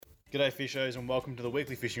G'day fishers and welcome to the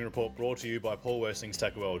weekly fishing report brought to you by Paul Worsing's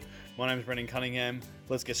Tackle World. My name is Brendan Cunningham.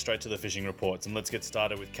 Let's get straight to the fishing reports and let's get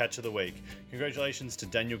started with Catch of the Week. Congratulations to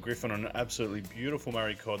Daniel Griffin on an absolutely beautiful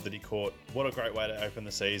Murray cod that he caught. What a great way to open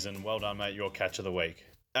the season. Well done, mate. Your Catch of the Week.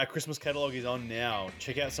 Our Christmas catalogue is on now.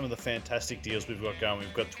 Check out some of the fantastic deals we've got going.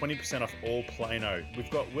 We've got 20% off all Plano. We've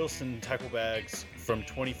got Wilson tackle bags from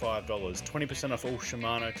 $25, 20% off all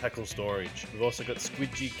Shimano tackle storage. We've also got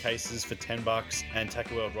squid jig cases for $10 and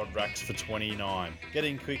Tackle World rod racks for $29. Get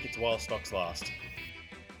in quick, it's while stocks last.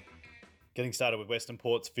 Getting started with Western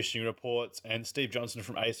Port's fishing reports, and Steve Johnson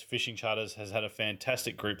from Ace Fishing Charters has had a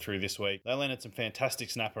fantastic group through this week. They landed some fantastic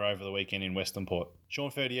snapper over the weekend in Western Port. Sean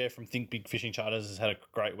Ferdier from Think Big Fishing Charters has had a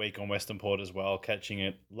great week on Western Port as well, catching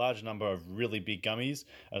a large number of really big gummies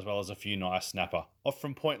as well as a few nice snapper. Off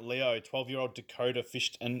from Point Leo, 12-year-old Dakota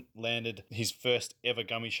fished and landed his first ever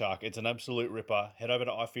gummy shark. It's an absolute ripper. Head over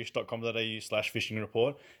to ifish.com.au/fishing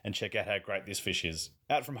report and check out how great this fish is.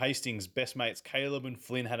 Out from Hastings, best mates Caleb and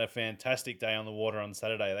Flynn had a fantastic day on the water on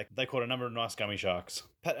Saturday. They caught a number of nice gummy sharks.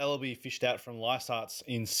 Pat Ellaby fished out from Lysarts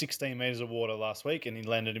in 16 metres of water last week and he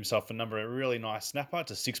landed himself a number of really nice snapper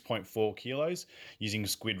to 6.4 kilos using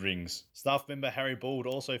squid rings. Staff member Harry Bald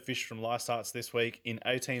also fished from Lysarts this week in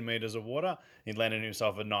 18 metres of water. He landed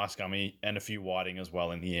himself a nice gummy and a few whiting as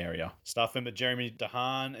well in the area. Staff member Jeremy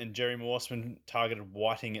DeHaan and Jerry Morsman targeted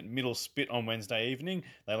whiting at Middle Spit on Wednesday evening.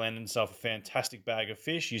 They landed himself a fantastic bag of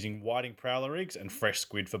fish using whiting prowler rigs and fresh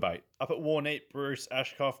squid for bait. Up at Warneet, Bruce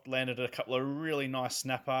Ashcroft landed a couple of really nice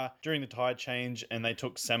snapper during the tide change and they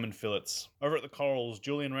took salmon fillets. Over at the Corals,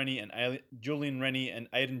 Julian Rennie and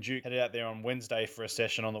Aidan Duke headed out there on Wednesday for a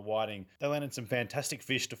session on the whiting. They landed some fantastic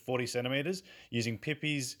fish to 40 centimetres using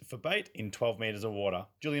pippies for bait in 12 metres of water.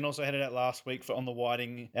 Julian also headed out last week on the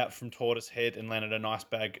whiting out from Tortoise Head and landed a nice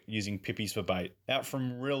bag using pippies for bait. Out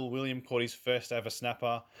from Rill, William caught his first ever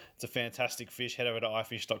snapper. It's a fantastic fish. Head over to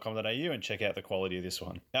ifish.com.au and check out the quality of this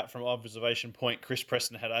one. Out from Observation Point, Chris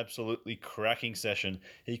Preston had an absolutely cracking session.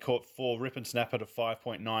 He caught 4 rip and snapper to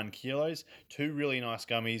 5.9 kilos, 2 really nice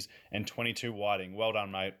gummies and 22 whiting. Well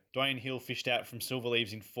done, mate. Dwayne Hill fished out from Silver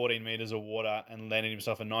Leaves in 14 metres of water and landed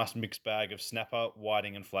himself a nice mixed bag of snapper,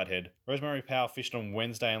 whiting and flathead. Rosemary Powell fished on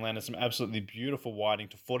Wednesday and landed some absolutely beautiful whiting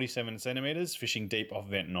to 47 centimetres, fishing deep off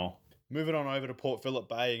Ventnor. Moving on over to Port Phillip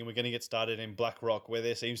Bay, and we're going to get started in Black Rock, where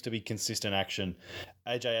there seems to be consistent action.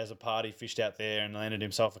 AJ as a party fished out there and landed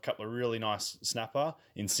himself a couple of really nice snapper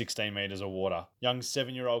in 16 metres of water. Young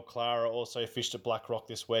 7-year-old Clara also fished at Black Rock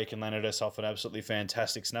this week and landed herself an absolutely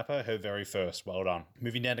fantastic snapper, her very first. Well done.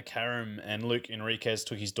 Moving down to Carrum, and Luke Enriquez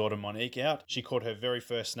took his daughter Monique out. She caught her very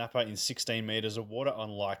first snapper in 16 metres of water on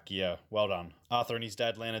light gear. Well done. Arthur and his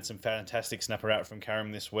dad landed some fantastic snapper out from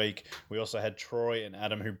Carrum this week. We also had Troy and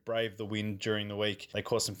Adam who braved the wind during the week. They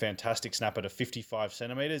caught some fantastic snapper to 55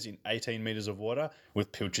 centimetres in 18 metres of water,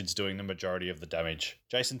 with pilchards doing the majority of the damage.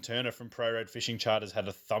 Jason Turner from Pro Road Fishing Charters had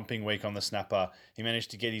a thumping week on the snapper. He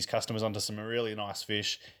managed to get his customers onto some really nice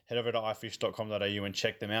fish. Head over to ifish.com.au and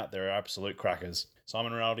check them out. They're absolute crackers.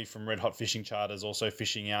 Simon Rinaldi from Red Hot Fishing Charters also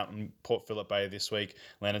fishing out in Port Phillip Bay this week.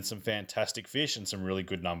 Landed some fantastic fish and some really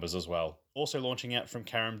good numbers as well. Also launching out from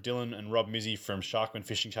Carrum, Dylan and Rob Mizzy from Sharkman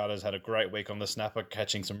Fishing Charters had a great week on the snapper,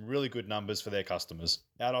 catching some really good numbers for their customers.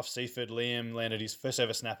 Out off Seaford, Liam landed his first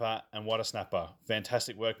ever snapper, and what a snapper.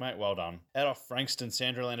 Fantastic work, mate. Well done. Out off Frankston,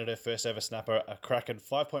 Sandra landed her first ever snapper, a cracking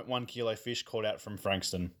 5.1 kilo fish caught out from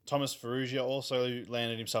Frankston. Thomas Ferrugia also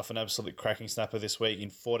landed himself an absolute cracking snapper this week in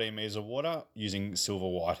 14 metres of water using silver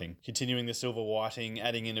whiting. Continuing the silver whiting,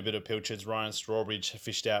 adding in a bit of pilchards, Ryan Strawbridge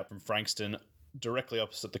fished out from Frankston directly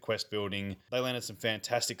opposite the Quest building. They landed some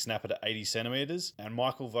fantastic snapper to 80 centimetres, and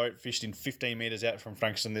Michael Vogt fished in 15 metres out from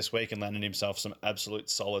Frankston this week and landed himself some absolute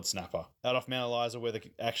solid snapper. Out off Mount Eliza, where the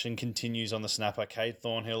action continues on the snapper, Cade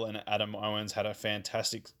Thornhill and Adam Owens had a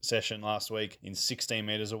fantastic session last week in 16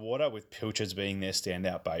 metres of water, with pilchards being their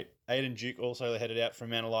standout bait. Aidan Duke also headed out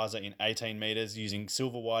from Mount Eliza in 18 metres using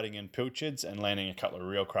silver whiting and pilchards and landing a couple of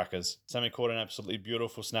real crackers. Sammy caught an absolutely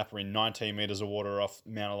beautiful snapper in 19 metres of water off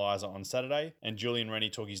Mount Eliza on Saturday, and Julian Rennie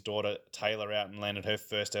took his daughter Taylor out and landed her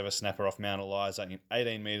first ever snapper off Mount Eliza in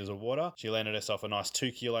 18 metres of water. She landed herself a nice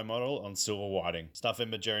 2 kilo model on silver whiting. Staff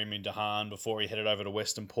member Jeremy DeHaan, before he headed over to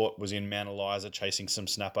Western Port, was in Mount Eliza chasing some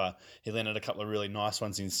snapper. He landed a couple of really nice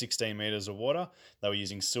ones in 16 metres of water. They were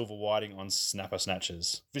using silver whiting on snapper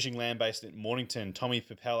snatches. Fishing land-based at Mornington, Tommy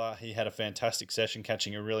Papella, he had a fantastic session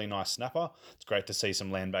catching a really nice snapper. It's great to see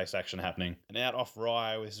some land-based action happening. And out off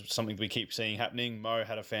Rye, which is something we keep seeing happening, Mo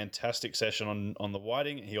had a fantastic session on the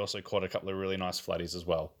whiting. He also caught a couple of really nice flatties as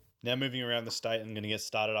well. Now moving around the state, I'm going to get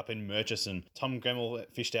started up in Murchison. Tom Gremmel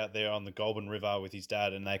fished out there on the Goulburn River with his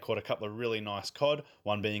dad, and they caught a couple of really nice cod,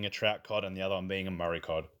 one being a trout cod and the other one being a Murray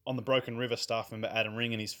cod. On the Broken River, staff member Adam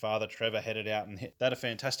Ring and his father Trevor headed out, and they had a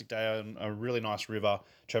fantastic day on a really nice river.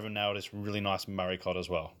 Trevor nailed this really nice Murray cod as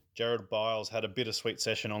well. Jared Biles had a bittersweet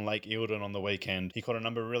session on Lake Eildon on the weekend. He caught a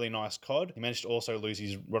number of really nice cod. He managed to also lose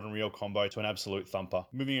his rod and reel combo to an absolute thumper.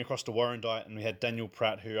 Moving across to Warrandyte, and we had Daniel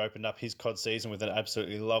Pratt, who opened up his cod season with an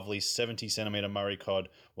absolutely lovely 70cm Murray cod.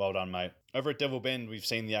 Well done, mate. Over at Devil Bend, we've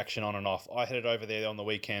seen the action on and off. I headed over there on the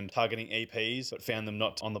weekend targeting EPs, but found them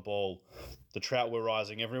not on the ball. The trout were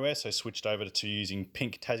rising everywhere, so switched over to using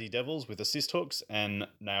pink Tassie Devils with assist hooks and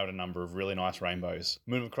nailed a number of really nice rainbows.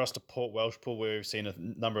 Moving across to Port Welshpool, where we've seen a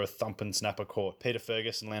number of thump and snapper caught. Peter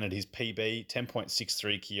Ferguson landed his PB,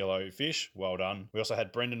 10.63 kilo fish. Well done. We also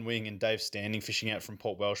had Brendan Wing and Dave Standing fishing out from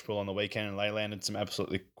Port Welshpool on the weekend, and they landed some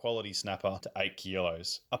absolutely quality snapper to 8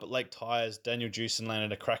 kilos. Up at Lake Tyers, Daniel Jewson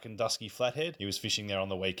landed a Kraken Dusky Flathead. He was fishing there on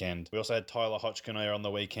the weekend. We also had Tyler Hotchkin there on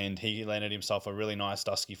the weekend. He landed himself a really nice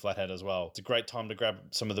Dusky Flathead as well. It's a great time to grab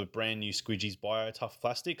some of the brand new Squidgy's Bio Tough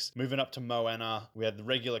plastics. Moving up to Moana, we had the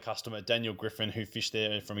regular customer Daniel Griffin, who fished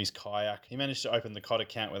there from his kayak. He managed to open the cod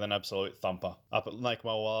account with an absolute thumper. Up at Lake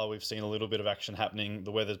Mulwala, we've seen a little bit of action happening.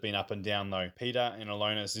 The weather's been up and down though. Peter and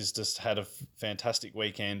Alonis has just had a fantastic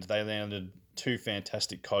weekend. They landed 2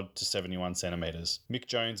 fantastic cod to 71 centimetres. Mick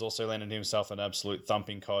Jones also landed himself an absolute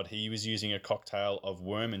thumping cod. He was using a cocktail of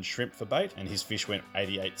worm and shrimp for bait, and his fish went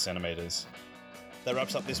 88 centimetres. That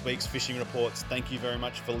wraps up this week's fishing reports. Thank you very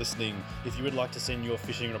much for listening. If you would like to send your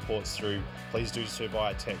fishing reports through, please do so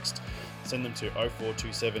via text. Send them to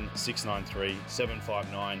 0427 693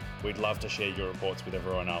 759. We'd love to share your reports with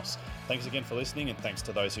everyone else. Thanks again for listening, and thanks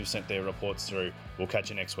to those who sent their reports through. We'll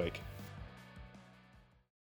catch you next week.